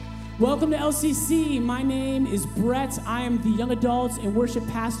Welcome to LCC. My name is Brett. I am the young adults and worship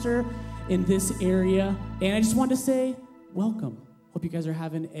pastor in this area. And I just wanted to say, welcome. Hope you guys are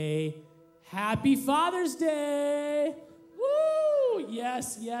having a happy Father's Day. Woo!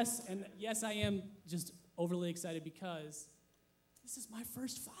 Yes. And yes, I am just overly excited because this is my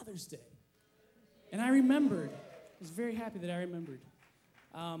first Father's Day. And I remembered. I was very happy that I remembered.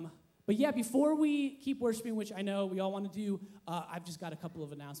 But yeah, before we keep worshiping, which I know we all want to do, I've just got a couple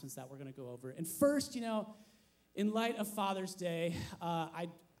of announcements that we're going to go over. And first, in light of Father's Day, I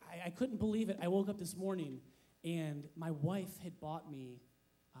couldn't believe it. I woke up this morning, and my wife had bought me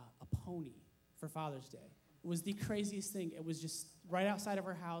a pony for Father's Day. It was the craziest thing. It was just right outside of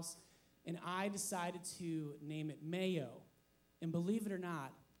our house, and I decided to name it Mayo. And believe it or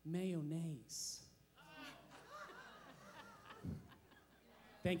not, mayonnaise.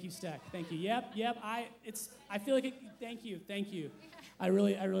 Thank you, Steck. Thank you. Yep. I feel like it. Thank you. I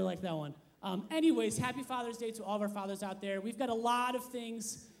really like that one. Anyways, happy Father's Day to all of our fathers out there. We've got a lot of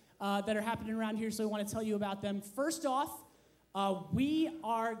things that are happening around here, so I want to tell you about them. First off, we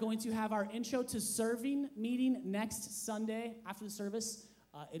are going to have our Intro to Serving meeting next Sunday after the service.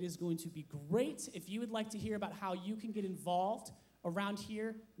 It is going to be great. If you would like to hear about how you can get involved around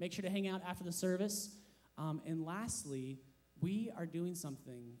here, make sure to hang out after the service. And lastly, we are doing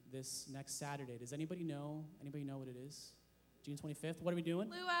something this next Saturday. Does anybody know what it is? June 25th. What are we doing?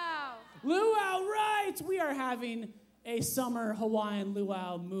 Luau, right! We are having a summer Hawaiian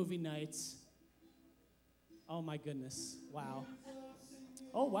luau movie night. Oh my goodness. Wow.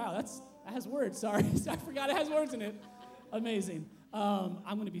 Oh wow, that has words. Sorry. I forgot it has words in it. Amazing. I'm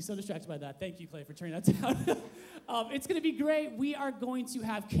going to be so distracted by that. Thank you, Clay, for turning that down. It's going to be great. We are going to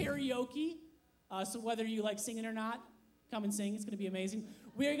have karaoke. So whether you like singing or not, come and sing. It's going to be amazing.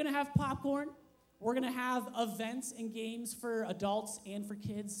 We are going to have popcorn. We're going to have events and games for adults and for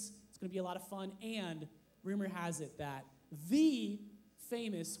kids. It's going to be a lot of fun. And rumor has it that the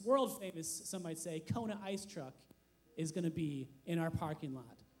famous, world famous, some might say, Kona Ice Truck is going to be in our parking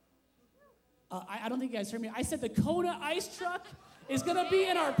lot. I don't think you guys heard me. I said the Kona Ice Truck is going to be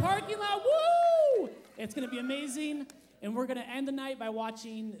in our parking lot. Woo! It's going to be amazing. And we're going to end the night by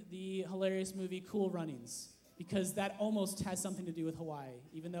watching the hilarious movie Cool Runnings, because that almost has something to do with Hawaii,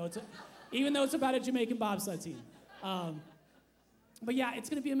 even though it's about a Jamaican bobsled team. But yeah, it's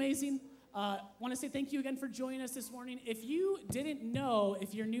going to be amazing. Want to say thank you again for joining us this morning. If you didn't know,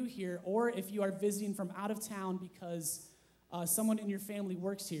 if you're new here, or if you are visiting from out of town because someone in your family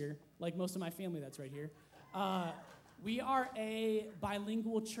works here, like most of my family that's right here, we are a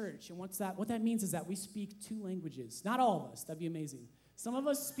bilingual church. And what that means is that we speak two languages. Not all of us. That'd be amazing. Some of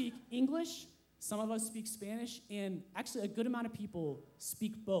us speak English. Some of us speak Spanish, and actually a good amount of people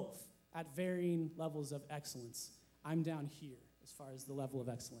speak both at varying levels of excellence. I'm down here as far as the level of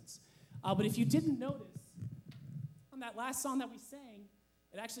excellence. But if you didn't notice, on that last song that we sang,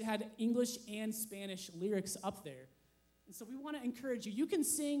 it actually had English and Spanish lyrics up there. And so we want to encourage you. You can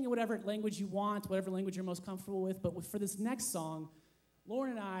sing in whatever language you want, whatever language you're most comfortable with, but for this next song,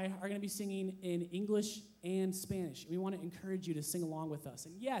 Lauren and I are going to be singing in English and Spanish. And we want to encourage you to sing along with us.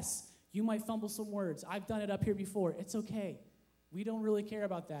 And yes, you might fumble some words. I've done it up here before. It's okay. We don't really care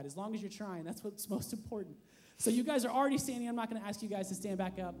about that. As long as you're trying, that's what's most important. So you guys are already standing. I'm not going to ask you guys to stand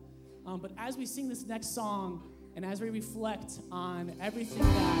back up. But as we sing this next song, and as we reflect on everything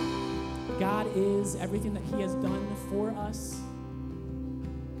that God is, everything that He has done for us,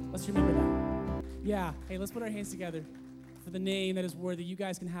 let's remember that. Yeah. Hey, let's put our hands together for the name that is worthy. You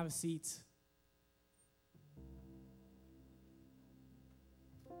guys can have a seat.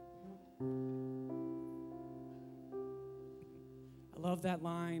 I love that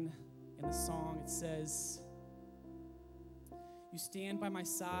line in the song. It says, "You stand by my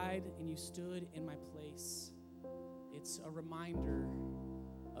side and you stood in my place." It's a reminder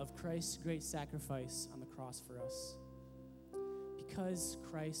of Christ's great sacrifice on the cross for us. Because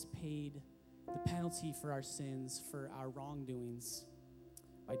Christ paid the penalty for our sins, for our wrongdoings,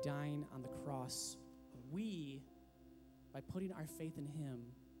 by dying on the cross, we, by putting our faith in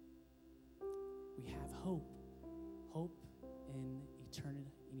Him, we have hope in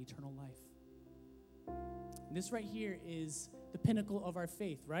eternal life. And this right here is the pinnacle of our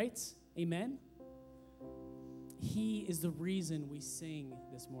faith, right? Amen? He is the reason we sing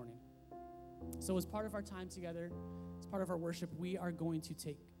this morning. So as part of our time together, as part of our worship, we are going to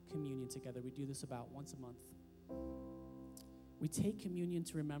take communion together. We do this about once a month. We take communion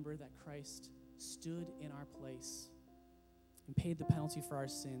to remember that Christ stood in our place and paid the penalty for our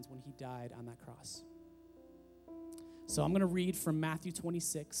sins when He died on that cross. So I'm going to read from Matthew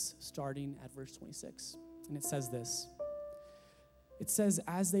 26, starting at verse 26. And it says this: It says,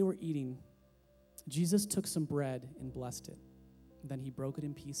 as they were eating, Jesus took some bread and blessed it. Then he broke it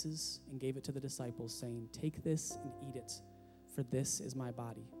in pieces and gave it to the disciples, saying, "Take this and eat it, for this is my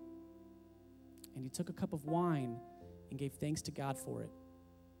body." And he took a cup of wine and gave thanks to God for it.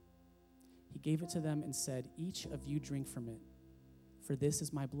 He gave it to them and said, "Each of you drink from it, for this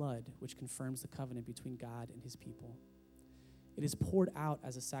is my blood, which confirms the covenant between God and his people. It is poured out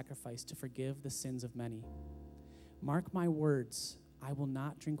as a sacrifice to forgive the sins of many. Mark my words, I will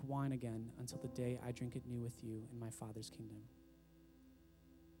not drink wine again until the day I drink it new with you in my Father's kingdom."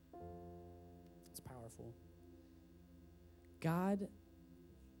 It's powerful. God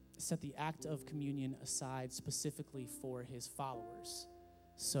set the act of communion aside specifically for his followers.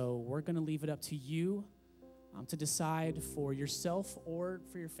 So we're going to leave it up to you to decide for yourself or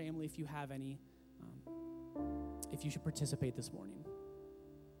for your family, if you have any, if you should participate this morning.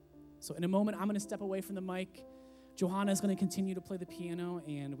 So in a moment, I'm going to step away from the mic. Johanna is going to continue to play the piano,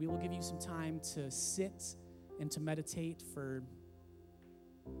 and we will give you some time to sit and to meditate for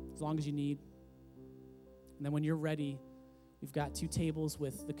as long as you need. And then when you're ready, we've got 2 tables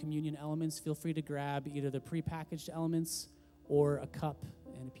with the communion elements. Feel free to grab either the prepackaged elements or a cup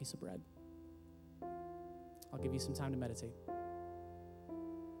and a piece of bread. I'll give you some time to meditate.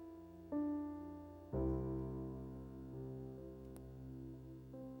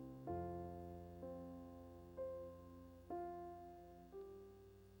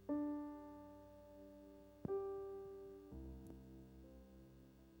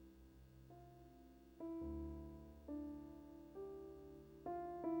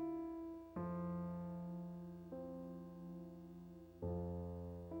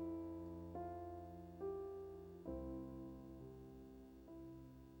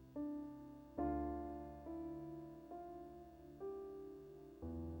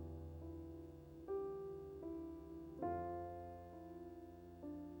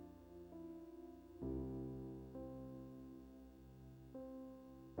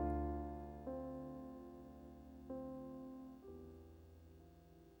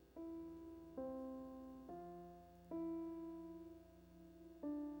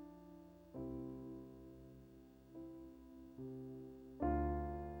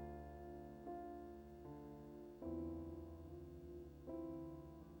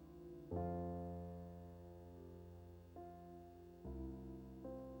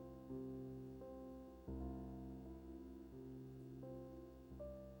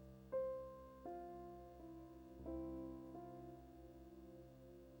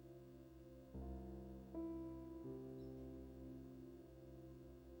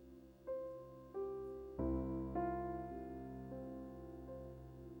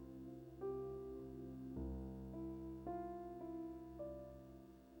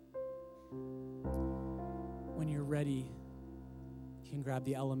 When you're ready, you can grab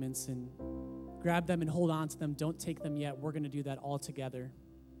the elements and grab them and hold on to them. Don't take them yet. We're going to do that all together.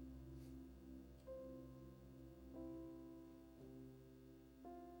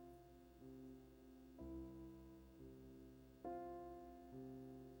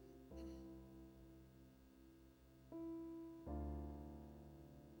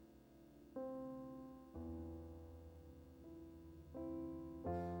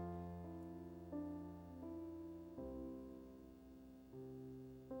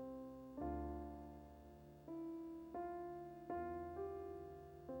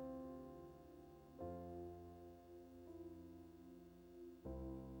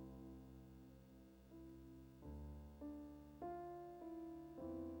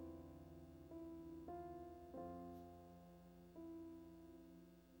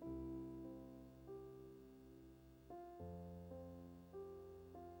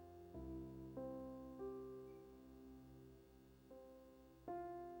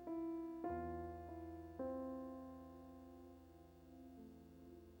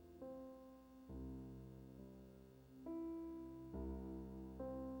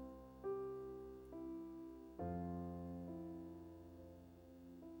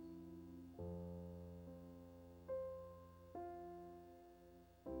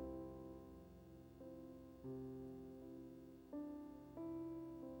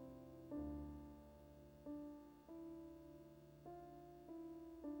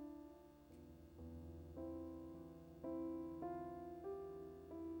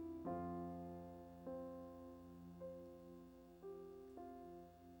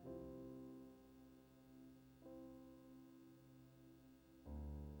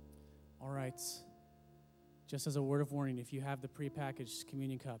 All right. Just as a word of warning, if you have the prepackaged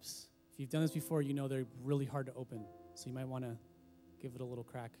communion cups, if you've done this before, you know they're really hard to open. So you might want to give it a little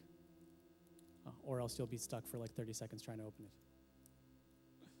crack, or else you'll be stuck for like 30 seconds trying to open it.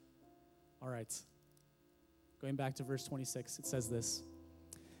 All right. Going back to verse 26, it says this.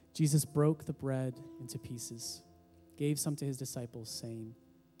 Jesus broke the bread into pieces, gave some to his disciples, saying,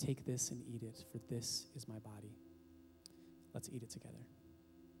 "Take this and eat it, for this is my body." Let's eat it together.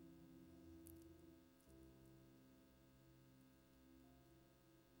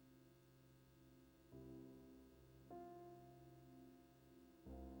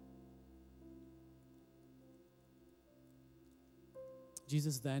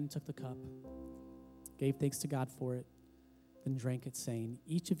 Jesus then took the cup, gave thanks to God for it, then drank it, saying,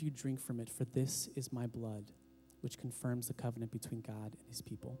 "Each of you drink from it, for this is my blood, which confirms the covenant between God and his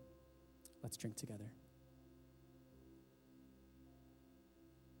people." Let's drink together.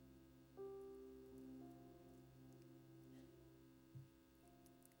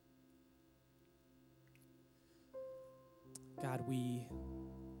 God, we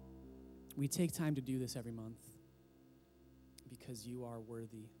take time to do this every month because you are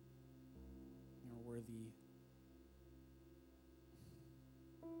worthy. You're worthy.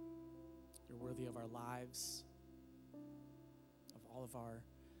 You're worthy of our lives, of all of our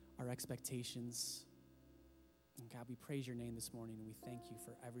expectations. And God, we praise your name this morning, and we thank you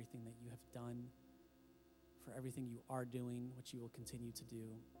for everything that you have done, for everything you are doing, what you will continue to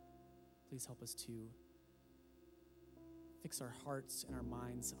do. Please help us to fix our hearts and our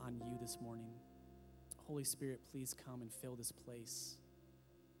minds on you this morning. Holy Spirit, please come and fill this place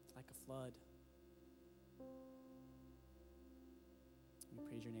like a flood. We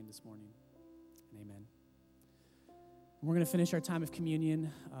praise your name this morning, and amen. And we're going to finish our time of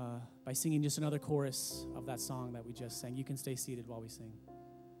communion by singing just another chorus of that song that we just sang. You can stay seated while we sing.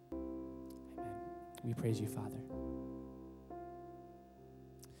 Amen. We praise you, Father.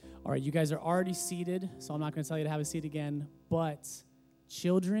 All right, you guys are already seated, so I'm not going to tell you to have a seat again. But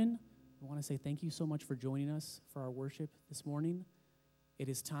children, I want to say thank you so much for joining us for our worship this morning. It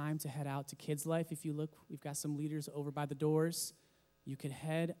is time to head out to Kids Life. If you look, we've got some leaders over by the doors. You can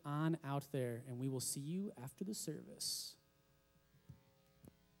head on out there, and we will see you after the service.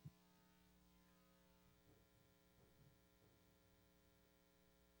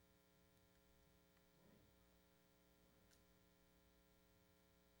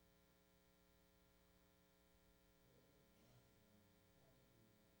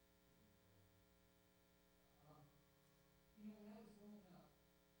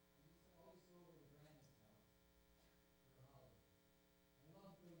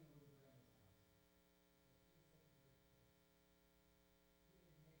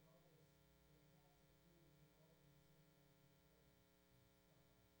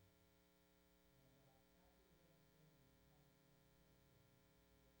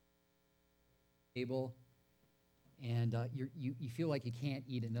 Table, and you feel like you can't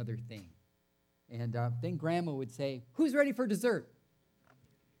eat another thing. And then Grandma would say, "Who's ready for dessert?"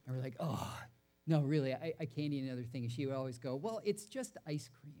 And we're like, "Oh, no, really, I can't eat another thing." And she would always go, "Well, it's just ice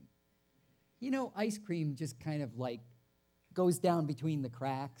cream. You know, ice cream just kind of like goes down between the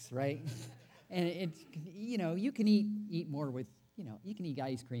cracks, right?" And it's, you know, you can eat more with, you know, you can eat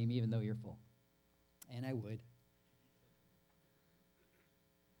ice cream even though you're full. And I would.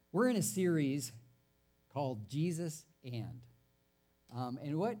 We're in a series called Jesus and.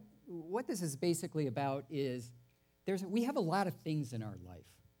 And what this is basically about is we have a lot of things in our life.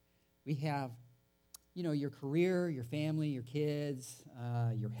 We have, you know, your career, your family, your kids,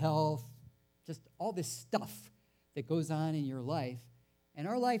 your health, just all this stuff that goes on in your life. And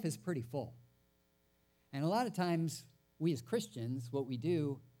our life is pretty full. And a lot of times, we as Christians, what we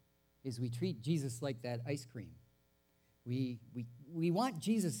do is we treat Jesus like that ice cream. We want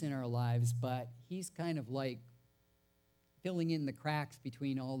Jesus in our lives, but he's kind of like filling in the cracks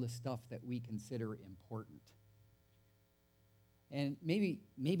between all the stuff that we consider important. And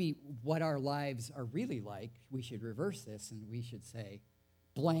maybe what our lives are really like, we should reverse this and we should say,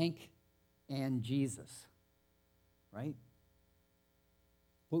 blank and Jesus, right?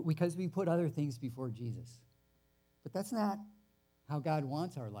 Because we put other things before Jesus. But that's not how God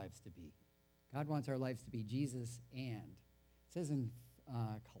wants our lives to be. God wants our lives to be Jesus and. It says in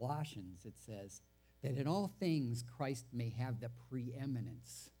Colossians, it says that in all things Christ may have the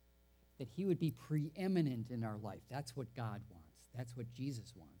preeminence, that he would be preeminent in our life. That's what God wants. That's what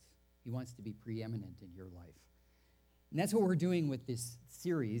Jesus wants. He wants to be preeminent in your life. And that's what we're doing with this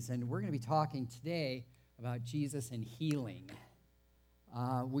series, and we're going to be talking today about Jesus and healing,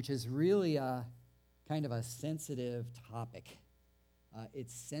 which is really a kind of a sensitive topic.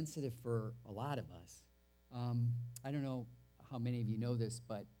 It's sensitive for a lot of us. I don't know how many of you know this,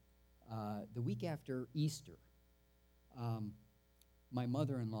 but the week after Easter, my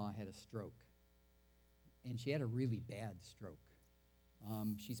mother-in-law had a stroke, and she had a really bad stroke.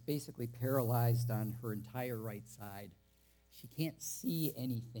 She's basically paralyzed on her entire right side. She can't see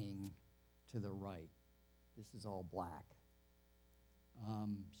anything to the right. This is all black.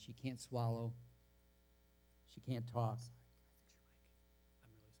 She can't swallow. She can't talk.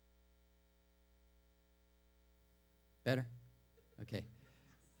 Better? Okay.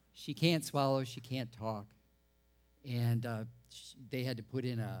 She can't swallow. She can't talk. And they had to put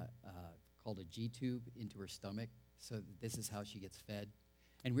in called a G-tube into her stomach. So this is how she gets fed.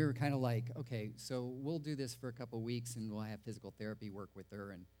 And we were kind of like, okay, so we'll do this for a couple of weeks, and we'll have physical therapy work with her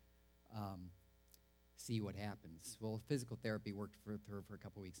and see what happens. Well, physical therapy worked with her for a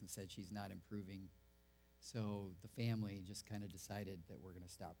couple of weeks and said she's not improving. So the family just kind of decided that we're going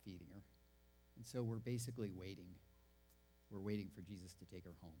to stop feeding her. And so we're basically waiting. We're waiting for Jesus to take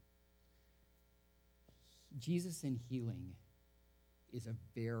her home. Jesus and healing is a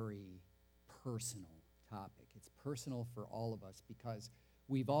very personal topic. It's personal for all of us because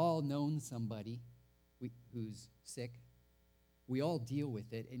we've all known somebody who's sick. We all deal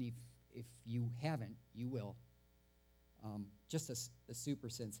with it, and if you haven't, you will. Just a super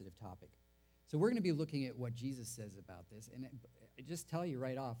sensitive topic. So we're going to be looking at what Jesus says about this, and I just tell you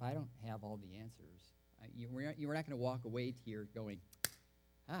right off, I don't have all the answers. You're not going to walk away here going,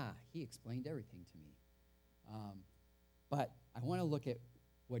 he explained everything to me. But I want to look at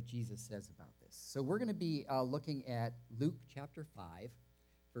what Jesus says about this. So we're going to be looking at Luke chapter 5,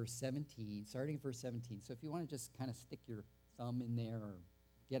 verse 17, starting at verse 17. So if you want to just kind of stick your thumb in there or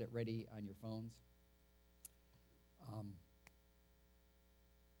get it ready on your phones.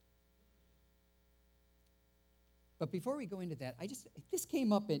 But before we go into that, this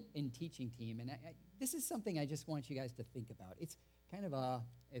came up in teaching team, and this is something I just want you guys to think about. It's kind of a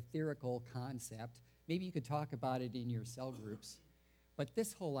etherical concept. Maybe you could talk about it in your cell groups. But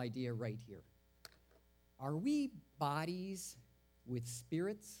this whole idea right here, are we bodies with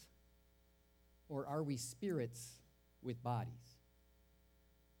spirits, or are we spirits with bodies?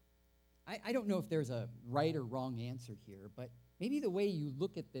 I don't know if there's a right or wrong answer here, but maybe the way you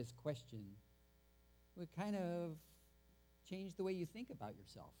look at this question would kind of change the way you think about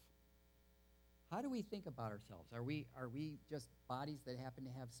yourself. How do we think about ourselves? Are we just bodies that happen to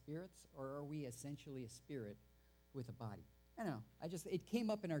have spirits, or are we essentially a spirit with a body? I don't know. It came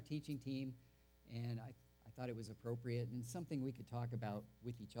up in our teaching team, and I thought it was appropriate and something we could talk about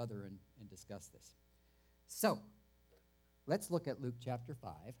with each other and discuss this. So, let's look at Luke chapter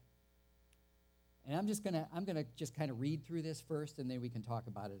 5. And I'm gonna just kind of read through this first, and then we can talk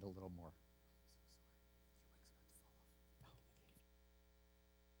about it a little more.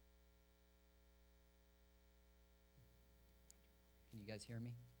 Can you guys hear me?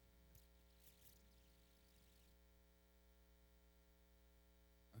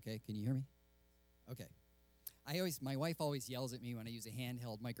 Okay, can you hear me? Okay. My wife always yells at me when I use a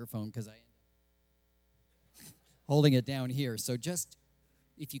handheld microphone because I end up holding it down here. So just,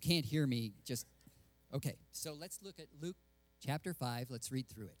 if you can't hear me, okay. So let's look at Luke chapter 5. Let's read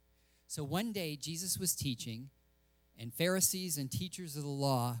through it. So one day Jesus was teaching, and Pharisees and teachers of the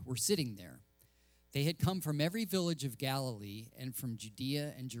law were sitting there. They had come from every village of Galilee and from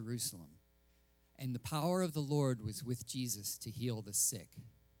Judea and Jerusalem. And the power of the Lord was with Jesus to heal the sick.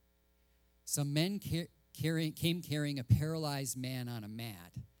 Some men came carrying a paralyzed man on a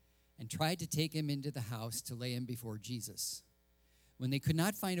mat and tried to take him into the house to lay him before Jesus. When they could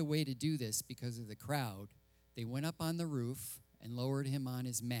not find a way to do this because of the crowd, they went up on the roof and lowered him on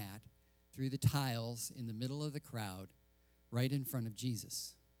his mat through the tiles in the middle of the crowd, right in front of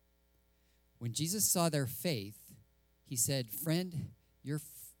Jesus. When Jesus saw their faith, he said, "Friend, your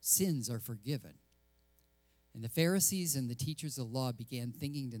sins are forgiven." And the Pharisees and the teachers of the law began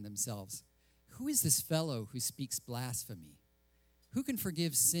thinking to themselves, "Who is this fellow who speaks blasphemy? Who can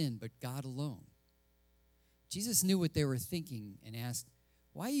forgive sin but God alone?" Jesus knew what they were thinking and asked,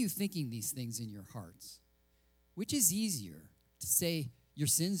 "Why are you thinking these things in your hearts? Which is easier, to say your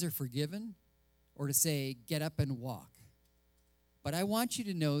sins are forgiven, or to say get up and walk? But I want you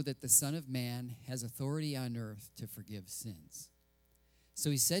to know that the Son of Man has authority on earth to forgive sins." So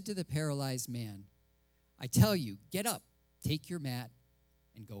he said to the paralyzed man, "I tell you, get up, take your mat,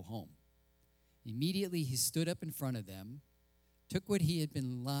 and go home." Immediately he stood up in front of them, took what he had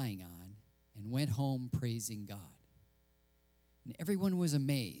been lying on, and went home praising God. And everyone was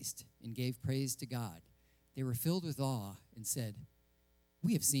amazed and gave praise to God. They were filled with awe and said,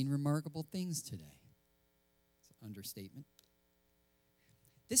 "We have seen remarkable things today." It's an understatement.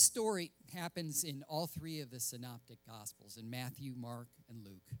 This story happens in all three of the synoptic gospels, in Matthew, Mark, and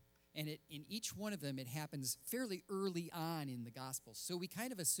Luke. And in each one of them, it happens fairly early on in the gospels. So we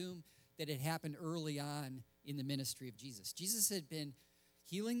kind of assume that it happened early on in the ministry of Jesus. Jesus had been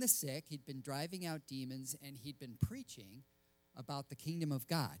healing the sick, he'd been driving out demons, and he'd been preaching about the kingdom of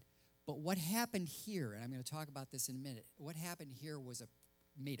God. But what happened here, and I'm going to talk about this in a minute, what happened here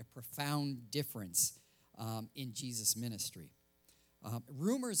made a profound difference in Jesus' ministry.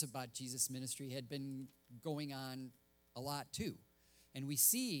 Rumors about Jesus' ministry had been going on a lot too. And we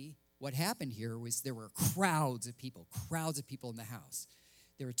see what happened here was there were crowds of people in the house.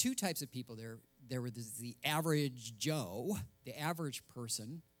 There were two types of people. There was the average Joe, the average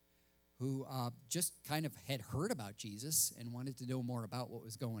person, who just kind of had heard about Jesus and wanted to know more about what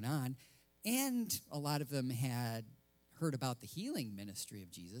was going on. And a lot of them had heard about the healing ministry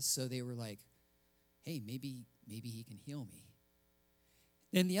of Jesus, so they were like, hey, maybe he can heal me.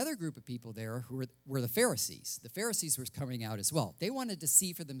 Then the other group of people there who were the Pharisees. The Pharisees were coming out as well. They wanted to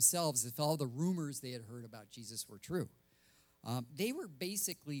see for themselves if all the rumors they had heard about Jesus were true. They were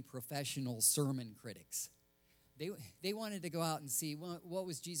basically professional sermon critics. They wanted to go out and see what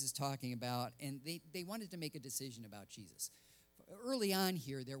was Jesus talking about, and they wanted to make a decision about Jesus. Early on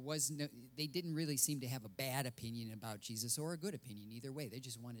here, they didn't really seem to have a bad opinion about Jesus or a good opinion either way. They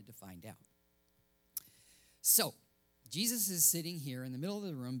just wanted to find out. So Jesus is sitting here in the middle of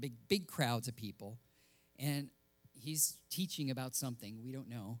the room, big crowds of people, and he's teaching about something we don't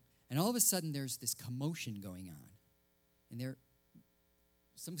know. And all of a sudden, there's this commotion going on, and there's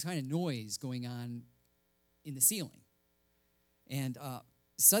some kind of noise going on in the ceiling. And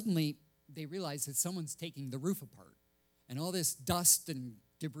suddenly, they realize that someone's taking the roof apart. And all this dust and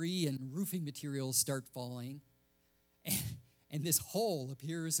debris and roofing materials start falling. And this hole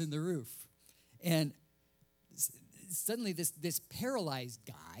appears in the roof. And suddenly, this paralyzed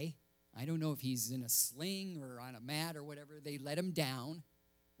guy, I don't know if he's in a sling or on a mat or whatever, they let him down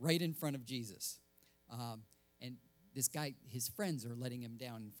right in front of Jesus. And this guy, his friends are letting him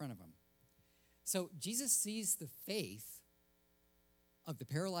down in front of him. So Jesus sees the faith of the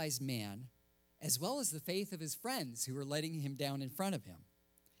paralyzed man as well as the faith of his friends who were letting him down in front of him.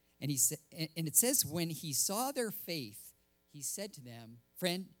 And it says, when he saw their faith, he said to them,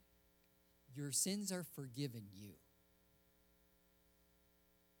 friend, your sins are forgiven you.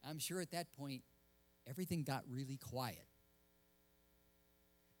 I'm sure at that point, everything got really quiet.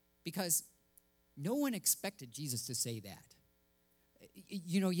 Because no one expected Jesus to say that.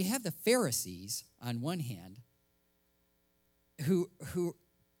 You know, you have the Pharisees on one hand who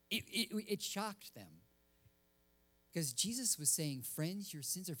it shocked them. Because Jesus was saying, friends, your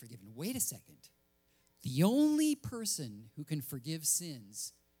sins are forgiven. Wait a second. The only person who can forgive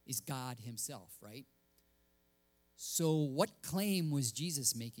sins is God himself, right? So what claim was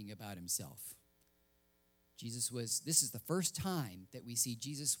Jesus making about himself? This is the first time that we see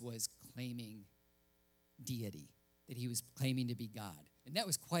Jesus was claiming deity, that he was claiming to be God. And that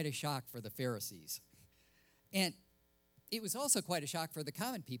was quite a shock for the Pharisees. And it was also quite a shock for the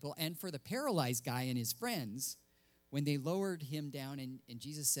common people and for the paralyzed guy and his friends when they lowered him down and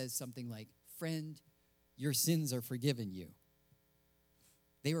Jesus says something like, friend, your sins are forgiven you.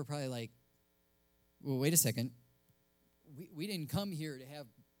 They were probably like, well, wait a second. We didn't come here to have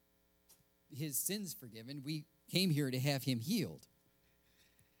his sins forgiven. We came here to have him healed.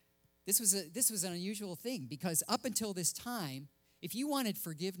 This was an unusual thing because up until this time, if you wanted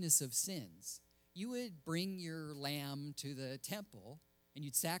forgiveness of sins, you would bring your lamb to the temple, and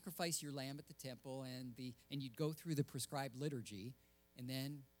you'd sacrifice your lamb at the temple, and you'd go through the prescribed liturgy, and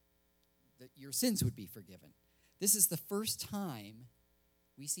then your sins would be forgiven. This is the first time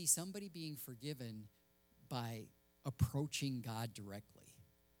we see somebody being forgiven by approaching God directly.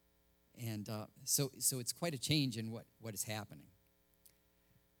 And so it's quite a change in what is happening.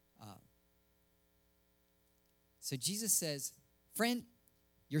 So Jesus says, friend,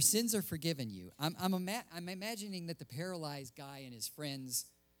 your sins are forgiven you. I'm imagining that the paralyzed guy and his friends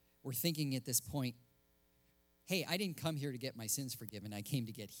were thinking at this point, hey, I didn't come here to get my sins forgiven. I came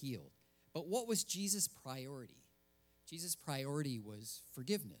to get healed. But what was Jesus' priority? Jesus' priority was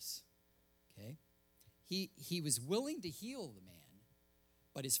forgiveness, okay? He was willing to heal the man,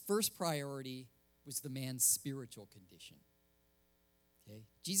 but his first priority was the man's spiritual condition, okay?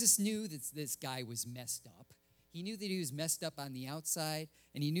 Jesus knew that this guy was messed up. He knew that he was messed up on the outside,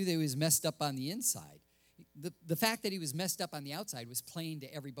 and he knew that he was messed up on the inside. The fact that he was messed up on the outside was plain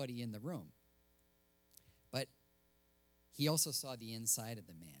to everybody in the room. But he also saw the inside of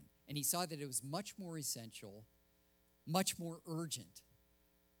the man, and he saw that it was much more essential, much more urgent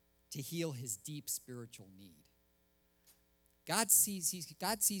to heal his deep spiritual need. God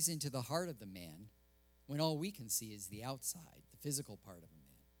sees into the heart of the man when all we can see is the outside, the physical part of him.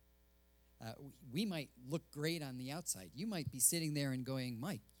 We might look great on the outside. You might be sitting there and going,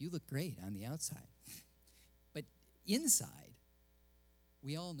 Mike, you look great on the outside. But inside,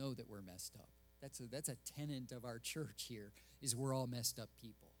 We all know that we're messed up. That's a tenet of our church here, is we're all messed up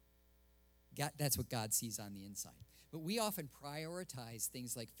people. That's what God sees on the inside. But we often prioritize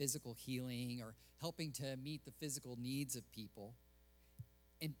things like physical healing or helping to meet the physical needs of people.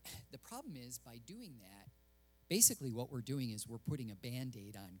 And the problem is, by doing that, basically what we're doing is we're putting a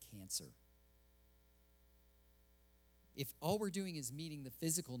Band-Aid on cancer. If all we're doing is meeting the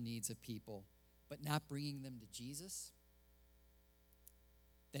physical needs of people, but not bringing them to Jesus,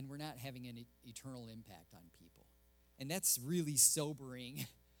 then we're not having an eternal impact on people. And that's really sobering.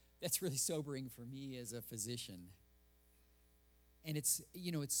 That's really sobering for me as a physician. And it's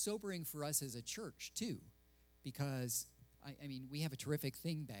sobering for us as a church too, because I mean, we have a terrific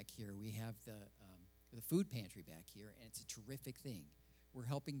thing back here. We have the food pantry back here, and it's a terrific thing. We're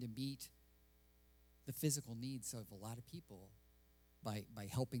helping to meet the physical needs of a lot of people by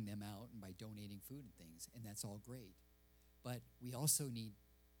helping them out and by donating food and things, and that's all great. But we also need,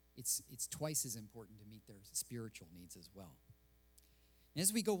 it's twice as important to meet their spiritual needs as well. And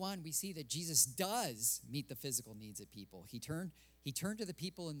as we go on, we see that Jesus does meet the physical needs of people. He turned to the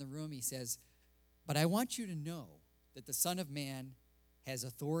people in the room. He says, "But I want you to know that the Son of Man has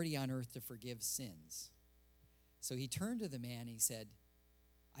authority on earth to forgive sins." So he turned to the man and he said,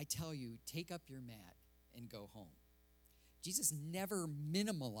 "I tell you, take up your mat and go home." Jesus never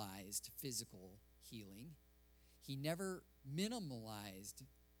minimalized physical healing. He never minimalized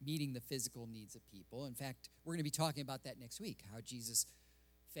meeting the physical needs of people. In fact, we're going to be talking about that next week, how Jesus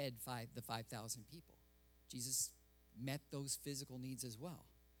fed the 5,000 people. Jesus met those physical needs as well.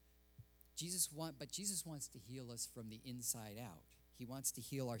 But Jesus wants to heal us from the inside out. He wants to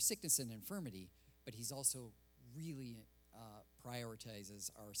heal our sickness and infirmity, but he's also really prioritizes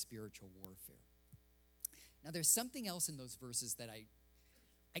our spiritual warfare. Now, there's something else in those verses that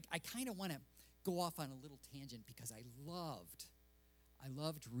I kind of want to go off on a little tangent, because I loved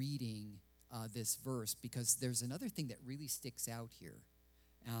reading this verse, because there's another thing that really sticks out here.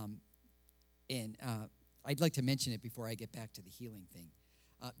 And I'd like to mention it before I get back to the healing thing.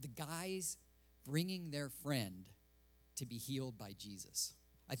 The guys bringing their friend to be healed by Jesus.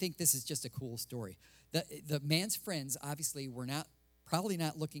 I think this is just a cool story. The man's friends obviously were probably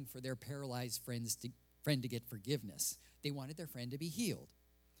not looking for their paralyzed friend to get forgiveness. They wanted their friend to be healed.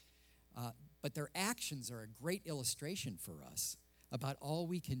 But their actions are a great illustration for us about all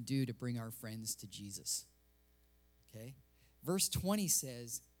we can do to bring our friends to Jesus. Okay? Verse 20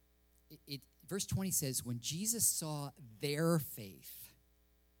 says, when Jesus saw their faith,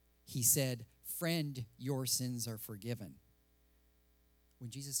 he said, "Friend, your sins are forgiven." When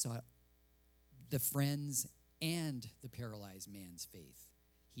Jesus saw the friends and the paralyzed man's faith,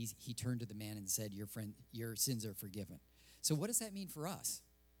 he turned to the man and said, your sins are forgiven. So what does that mean for us?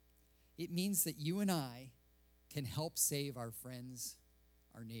 It means that you and I can help save our friends,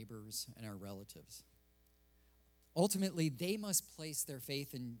 our neighbors, and our relatives. Ultimately, they must place their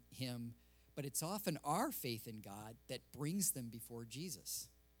faith in him, but it's often our faith in God that brings them before Jesus.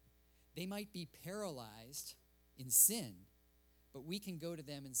 They might be paralyzed in sin, but we can go to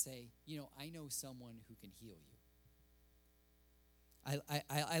them and say, I know someone who can heal you.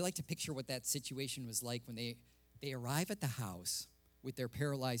 I like to picture what that situation was like when they arrive at the house with their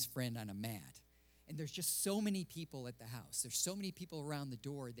paralyzed friend on a mat, and there's just so many people at the house. There's so many people around the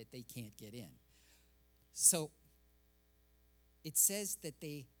door that they can't get in. So it says that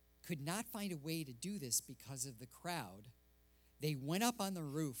they could not find a way to do this because of the crowd. They went up on the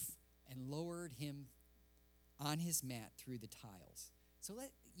roof and lowered him on his mat through the tiles. So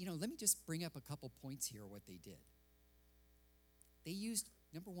let me just bring up a couple points here what they did.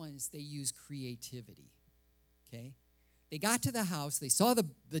 Number one is they used creativity, okay? They got to the house, they saw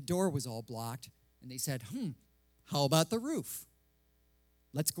the door was all blocked, and they said, how about the roof?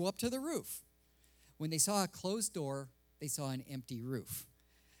 Let's go up to the roof. When they saw a closed door, they saw an empty roof.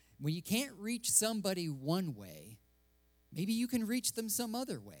 When you can't reach somebody one way, maybe you can reach them some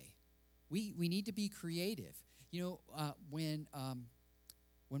other way. We need to be creative. When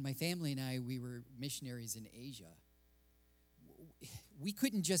my family and we were missionaries in Asia, we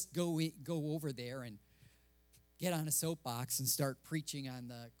couldn't just go over there and get on a soapbox and start preaching on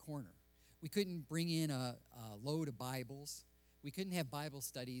the corner. We couldn't bring in a load of Bibles. We couldn't have Bible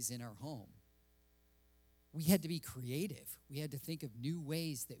studies in our home. We had to be creative. We had to think of new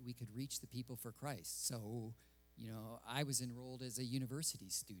ways that we could reach the people for Christ. So, I was enrolled as a university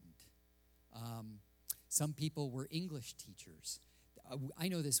student. Some people were English teachers. I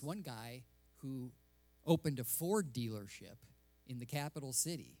know this one guy who opened a Ford dealership in the capital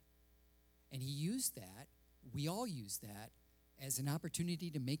city. And he used that, we all use that, as an opportunity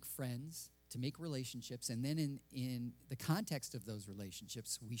to make friends, to make relationships, and then in the context of those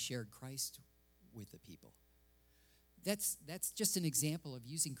relationships, we shared Christ with the people. That's just an example of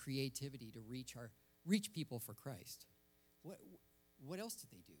using creativity to reach people for Christ. What else did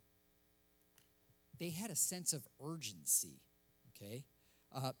they do? They had a sense of urgency, okay?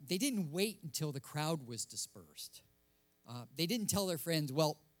 They didn't wait until the crowd was dispersed. They didn't tell their friends,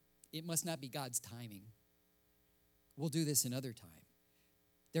 well, it must not be God's timing. We'll do this another time.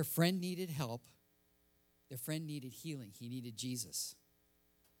 Their friend needed help. Their friend needed healing. He needed Jesus.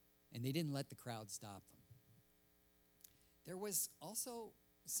 And they didn't let the crowd stop them. There was also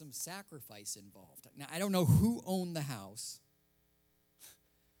some sacrifice involved. Now, I don't know who owned the house,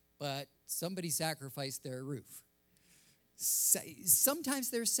 but somebody sacrificed their roof. Sometimes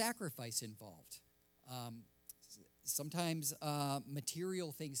there's sacrifice involved. Sometimes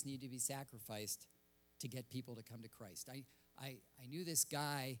material things need to be sacrificed to get people to come to Christ. I knew this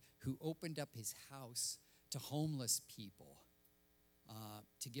guy who opened up his house to homeless people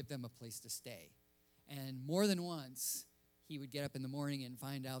to give them a place to stay. And more than once, he would get up in the morning and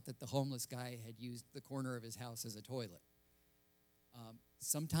find out that the homeless guy had used the corner of his house as a toilet.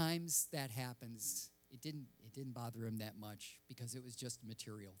 Sometimes that happens. It didn't bother him that much because it was just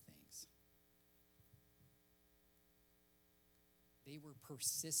material things. They were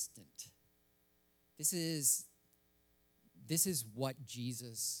persistent. This is what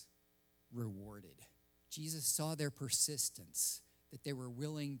Jesus rewarded. Jesus saw their persistence, that they were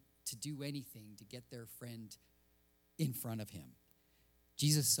willing to do anything to get their friend in front of him.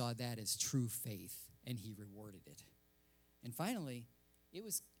 Jesus saw that as true faith, and he rewarded it. And finally, it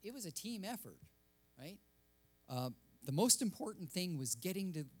was a team effort, right? The most important thing was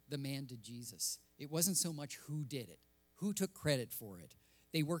getting the man to Jesus. It wasn't so much who did it, who took credit for it.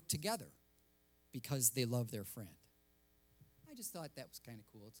 They worked together because they loved their friend. I just thought that was kind of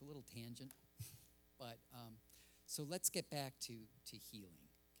cool. It's a little tangent, but so let's get back to healing,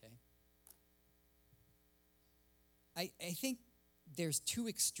 okay? I think there's two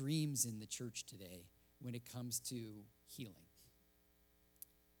extremes in the church today when it comes to healing.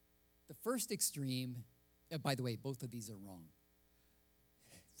 The first extreme, by the way, both of these are wrong.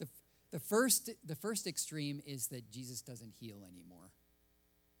 The first extreme is that Jesus doesn't heal anymore.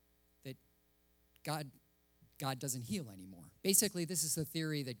 That God doesn't heal anymore. Basically, this is the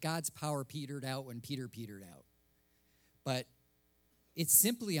theory that God's power petered out when Peter petered out. But it's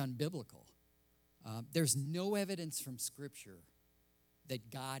simply unbiblical. There's no evidence from Scripture that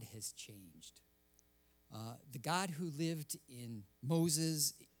God has changed. The God who lived in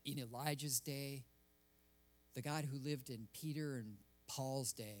Moses, in Elijah's day, the God who lived in Peter and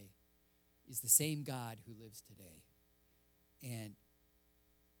Paul's day, is the same God who lives today. And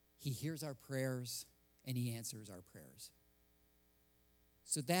he hears our prayers and he answers our prayers.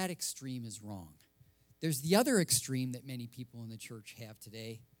 So that extreme is wrong. There's the other extreme that many people in the church have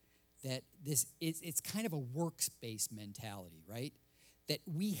today, that it's kind of a works-based mentality, right? That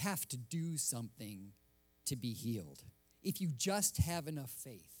we have to do something to be healed. If you just have enough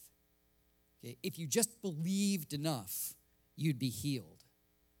faith, okay, if you just believed enough, you'd be healed.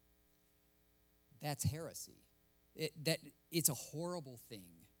 That's heresy. It's a horrible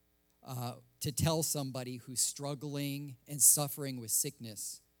thing to tell somebody who's struggling and suffering with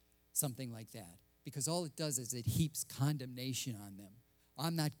sickness something like that, because all it does is it heaps condemnation on them.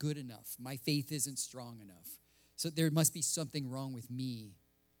 I'm not good enough. My faith isn't strong enough. So there must be something wrong with me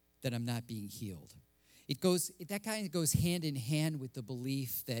that I'm not being healed. That kind of goes hand in hand with the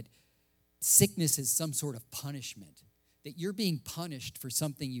belief that sickness is some sort of punishment, that you're being punished for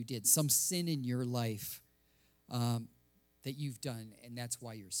something you did, some sin in your life that you've done, and that's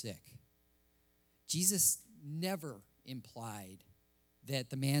why you're sick. Jesus never implied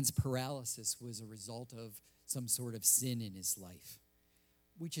that the man's paralysis was a result of some sort of sin in his life,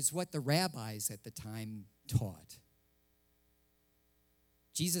 which is what the rabbis at the time taught.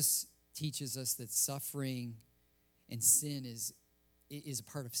 Jesus teaches us that suffering and sin is a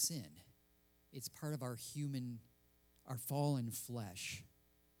part of sin. It's part of our fallen flesh.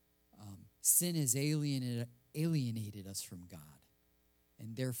 Sin has alienated us from God,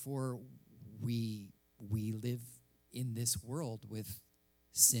 and therefore we live in this world with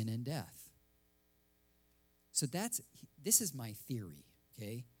sin and death. So this is my theory,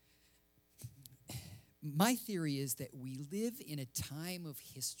 okay? My theory is that we live in a time of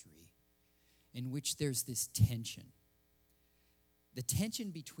history in which there's this tension. The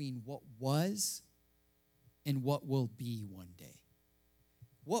tension between what was and what will be one day.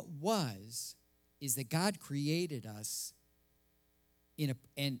 What was is that God created us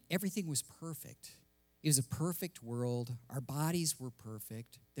and everything was perfect. It was a perfect world. Our bodies were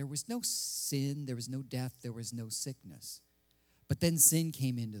perfect. There was no sin, there was no death, there was no sickness. But then sin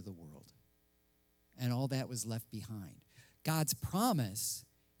came into the world, and all that was left behind. God's promise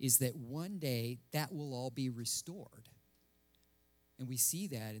is that one day that will all be restored. And we see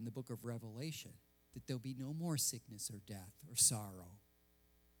that in the book of Revelation, that there'll be no more sickness or death or sorrow.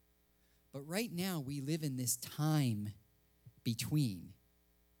 But right now, we live in this time between,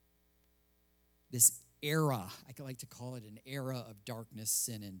 this era, I like to call it an era of darkness,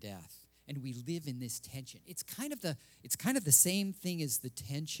 sin, and death. And we live in this tension. It's kind of the same thing as the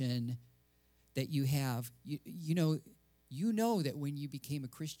tension that you have. You know that when you became a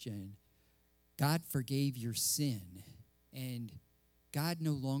Christian, God forgave your sin, and God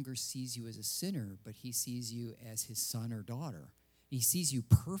no longer sees you as a sinner, but he sees you as his son or daughter. He sees you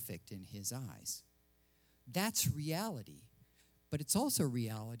perfect in his eyes. That's reality. But it's also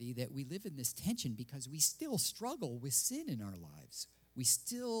reality that we live in this tension because we still struggle with sin in our lives. We're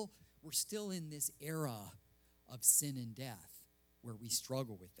still in this era of sin and death where we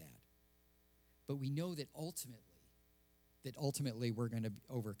struggle with that. But we know that ultimately we're going to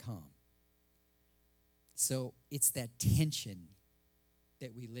overcome. So it's that tension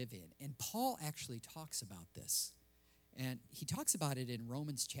that we live in. And Paul actually talks about this. And he talks about it in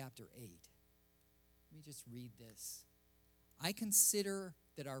Romans chapter 8. Let me just read this. I consider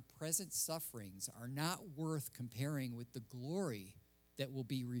that our present sufferings are not worth comparing with the glory that will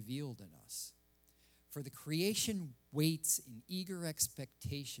be revealed in us. For the creation waits in eager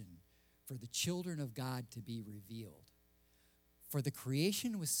expectation for the children of God to be revealed. For the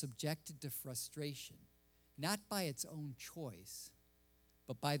creation was subjected to frustration, not by its own choice,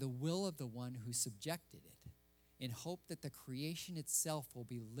 but by the will of the one who subjected it, in hope that the creation itself will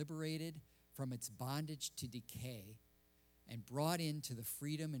be liberated from its bondage to decay and brought into the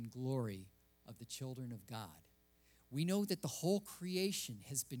freedom and glory of the children of God. We know that the whole creation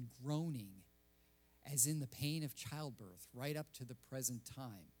has been groaning as in the pain of childbirth right up to the present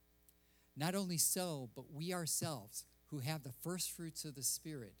time. Not only so, but we ourselves, who have the first fruits of the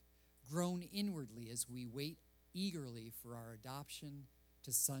Spirit, groan inwardly as we wait eagerly for our adoption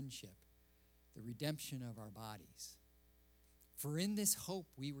to sonship, the redemption of our bodies. For in this hope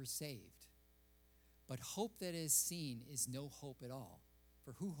we were saved. But hope that is seen is no hope at all.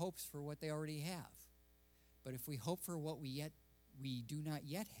 For who hopes for what they already have? But if we hope for what we do not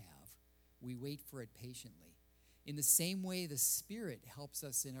yet have, we wait for it patiently. In the same way, the Spirit helps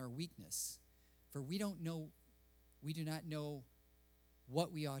us in our weakness. For we do not know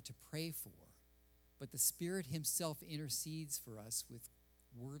what we ought to pray for, but the Spirit himself intercedes for us with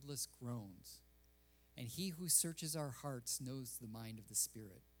wordless groans. And he who searches our hearts knows the mind of the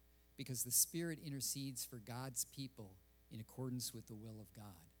Spirit, because the Spirit intercedes for God's people in accordance with the will of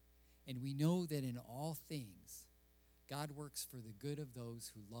God. And we know that in all things, God works for the good of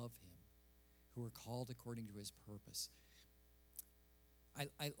those who love him, who are called according to his purpose.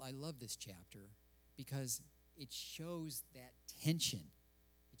 I love this chapter because it shows that tension.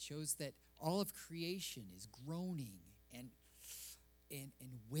 It shows that all of creation is groaning and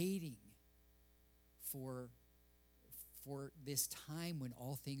waiting for this time when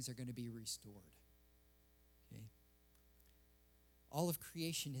all things are going to be restored. Okay? All of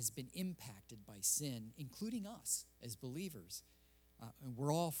creation has been impacted by sin, including us as believers. And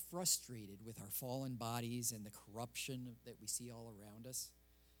we're all frustrated with our fallen bodies and the corruption that we see all around us.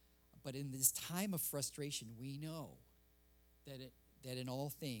 But in this time of frustration, we know that in all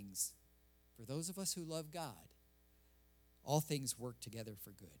things, for those of us who love God, all things work together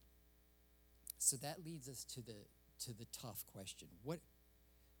for good. So that leads us to the tough question.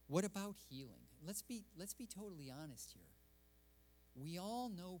 What about healing? Let's be totally honest here. We all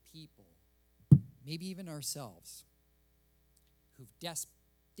know people, maybe even ourselves, who've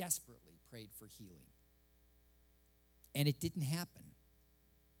desperately prayed for healing. And it didn't happen,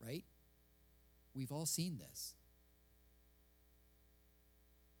 right? We've all seen this.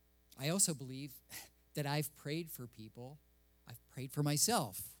 I also believe that I've prayed for people. I've prayed for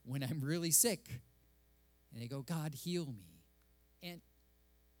myself when I'm really sick. And I go, God, heal me. And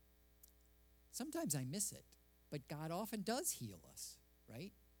sometimes I miss it. But God often does heal us,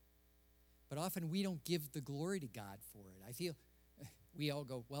 right? But often we don't give the glory to God for it. I feel we all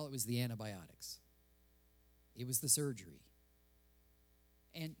go, well, it was the antibiotics. It was the surgery.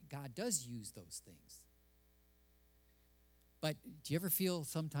 And God does use those things. But do you ever feel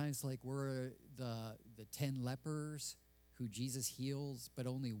sometimes like we're the 10 lepers who Jesus heals, but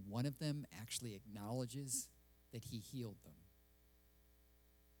only one of them actually acknowledges that he healed them?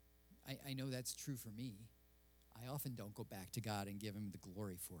 I know that's true for me. I often don't go back to God and give him the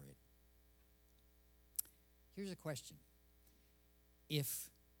glory for it. Here's a question. If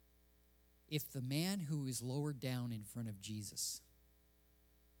if the man who is lowered down in front of Jesus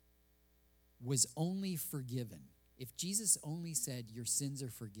was only forgiven, if Jesus only said, your sins are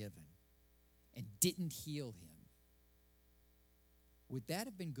forgiven, and didn't heal him, would that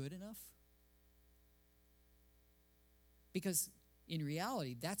have been good enough? Because in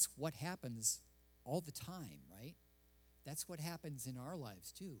reality, that's what happens all the time, right? That's what happens in our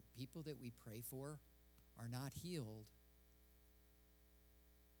lives too. People that we pray for are not healed.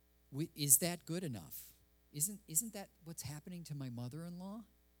 Is that good enough? Isn't that what's happening to my mother-in-law?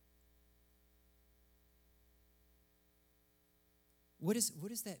 What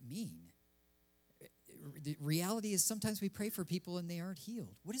does that mean? The reality is sometimes we pray for people and they aren't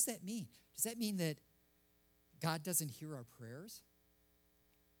healed. What does that mean? Does that mean that God doesn't hear our prayers?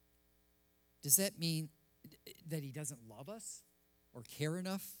 Does that mean that he doesn't love us or care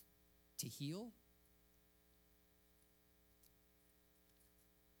enough to heal?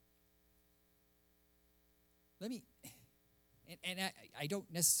 I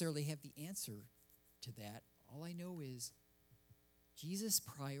don't necessarily have the answer to that. All I know is Jesus'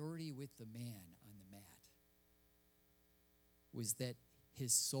 priority with the man on the mat was that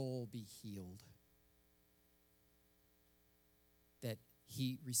his soul be healed, that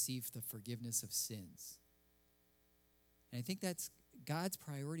he received the forgiveness of sins. And I think that's God's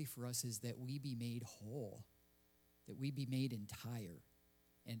priority for us, is that we be made whole, that we be made entire.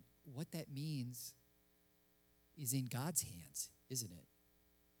 And what that means is in God's hands, isn't it?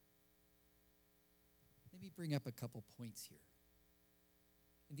 Let me bring up a couple points here.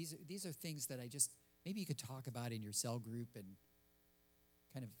 And these are things that maybe you could talk about in your cell group and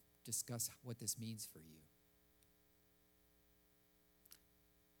kind of discuss what this means for you.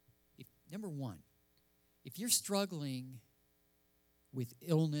 Number one, if you're struggling with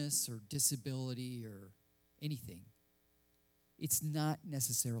illness or disability or anything, it's not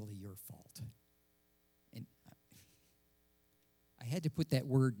necessarily your fault. And I had to put that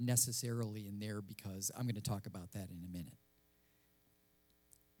word necessarily in there because I'm going to talk about that in a minute.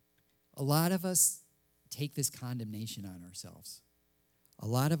 A lot of us take this condemnation on ourselves. A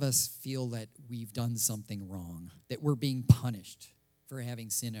lot of us feel that we've done something wrong, that we're being punished for having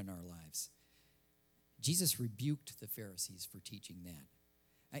sin in our lives. Jesus rebuked the Pharisees for teaching that.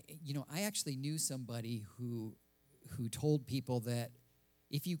 I actually knew somebody who told people that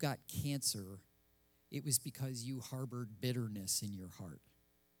if you got cancer, it was because you harbored bitterness in your heart.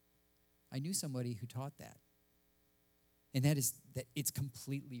 I knew somebody who taught that. And that it's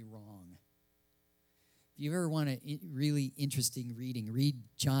completely wrong. If you ever want a really interesting reading, read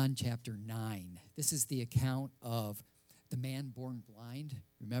John chapter 9. This is the account of the man born blind,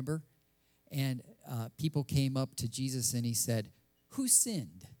 remember? And people came up to Jesus and he said, who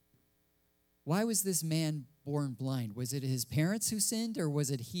sinned? Why was this man born blind? Was it his parents who sinned, or was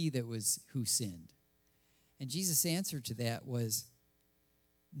it he who sinned? And Jesus' answer to that was,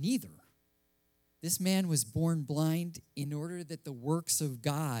 neither. This man was born blind in order that the works of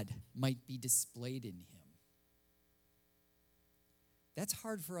God might be displayed in him. That's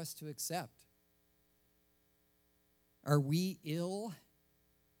hard for us to accept. Are we ill?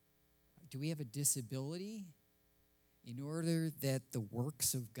 Do we have a disability in order that the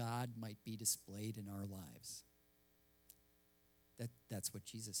works of God might be displayed in our lives? That's what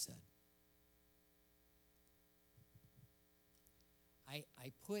Jesus said.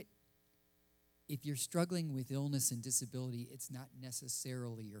 I put, if you're struggling with illness and disability, it's not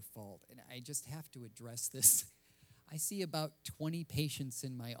necessarily your fault. And I just have to address this. I see about 20 patients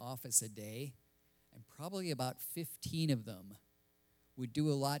in my office a day, and probably about 15 of them would do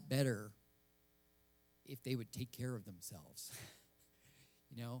a lot better if they would take care of themselves.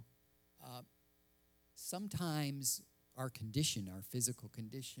 Sometimes our condition, our physical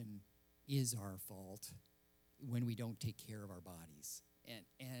condition, is our fault when we don't take care of our bodies.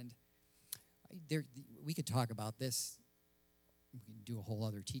 And we could talk about this. We can do a whole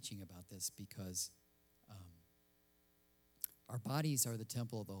other teaching about this, because our bodies are the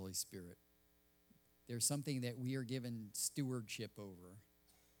temple of the Holy Spirit. There's something that we are given stewardship over,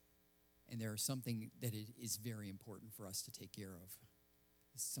 and there's something that it is very important for us to take care of.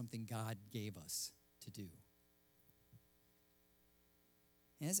 It's something God gave us to do.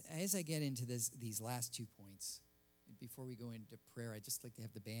 As I get into these last 2 points, before we go into prayer, I'd just like to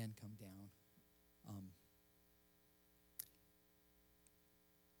have the band come down.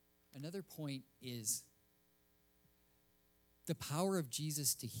 Another point is the power of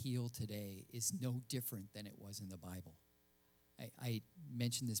Jesus to heal today is no different than it was in the Bible. I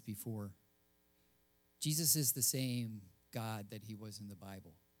mentioned this before. Jesus is the same God that he was in the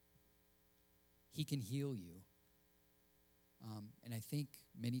Bible. He can heal you. And I think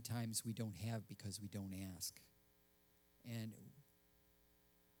many times we don't have because we don't ask. And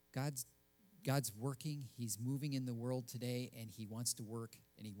God's working. He's moving in the world today, and he wants to work,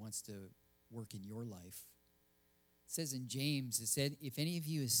 and he wants to work in your life. It says in James, it said, if any of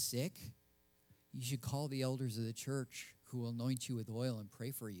you is sick, you should call the elders of the church who will anoint you with oil and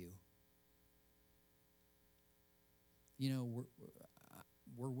pray for you. You know,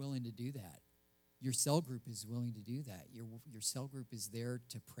 we're willing to do that. Your cell group is willing to do that. Your cell group is there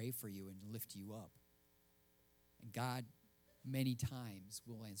to pray for you and lift you up. And God, many times,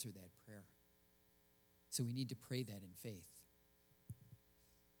 will answer that prayer. So we need to pray that in faith.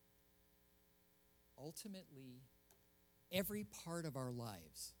 Ultimately, every part of our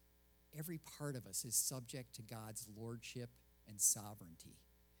lives, every part of us is subject to God's lordship and sovereignty,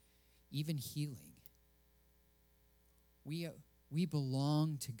 even healing. We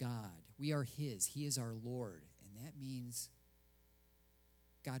belong to God. We are his. He is our Lord. And that means,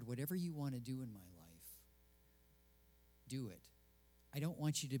 God, whatever you want to do in my life, do it. I don't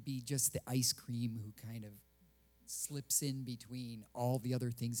want you to be just the ice cream who kind of slips in between all the other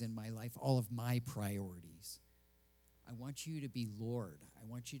things in my life, all of my priorities. I want you to be Lord. I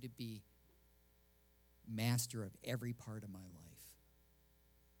want you to be master of every part of my life,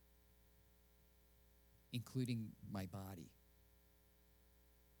 including my body.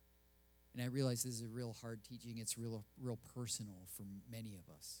 And I realize this is a real hard teaching. It's real personal for many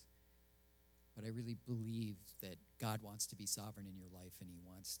of us. But I really believe that God wants to be sovereign in your life, and he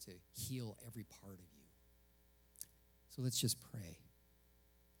wants to heal every part of you. So let's just pray.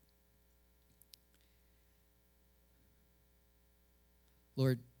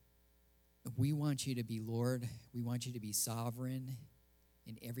 Lord, we want you to be Lord. We want you to be sovereign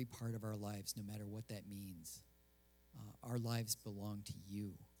in every part of our lives, no matter what that means. Our lives belong to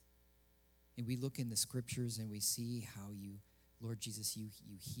you. And we look in the scriptures and we see how you, Lord Jesus, you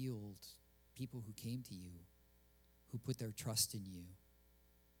healed people who came to you, who put their trust in you.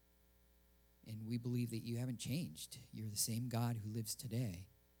 And we believe that you haven't changed. You're the same God who lives today.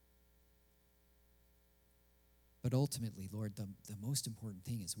 But ultimately, Lord, the most important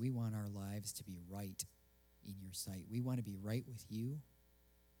thing is we want our lives to be right in your sight. We want to be right with you.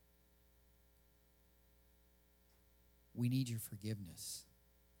 We need your forgiveness.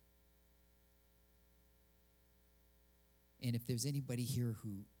 And if there's anybody here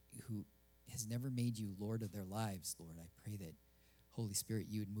who has never made you Lord of their lives, Lord, I pray that, Holy Spirit,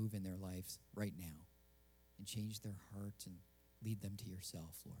 you would move in their lives right now and change their heart and lead them to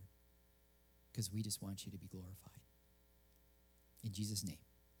yourself, Lord, because we just want you to be glorified. In Jesus' name,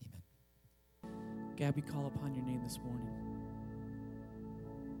 amen. God, we call upon your name this morning.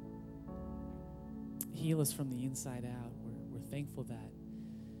 Heal us from the inside out. We're thankful that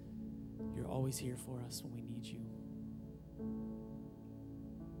you're always here for us when we need you.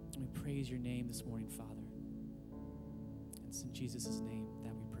 We praise your name this morning, Father. It's in Jesus' name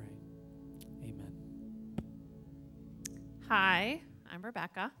that we pray. Amen. Hi, I'm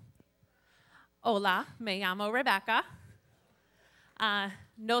Rebecca. Hola, me llamo Rebecca.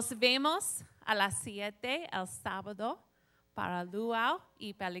 Nos vemos a las 7 el sábado para Luau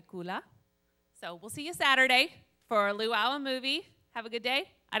y Película. So we'll see you Saturday for Luau and movie. Have a good day.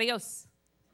 Adios.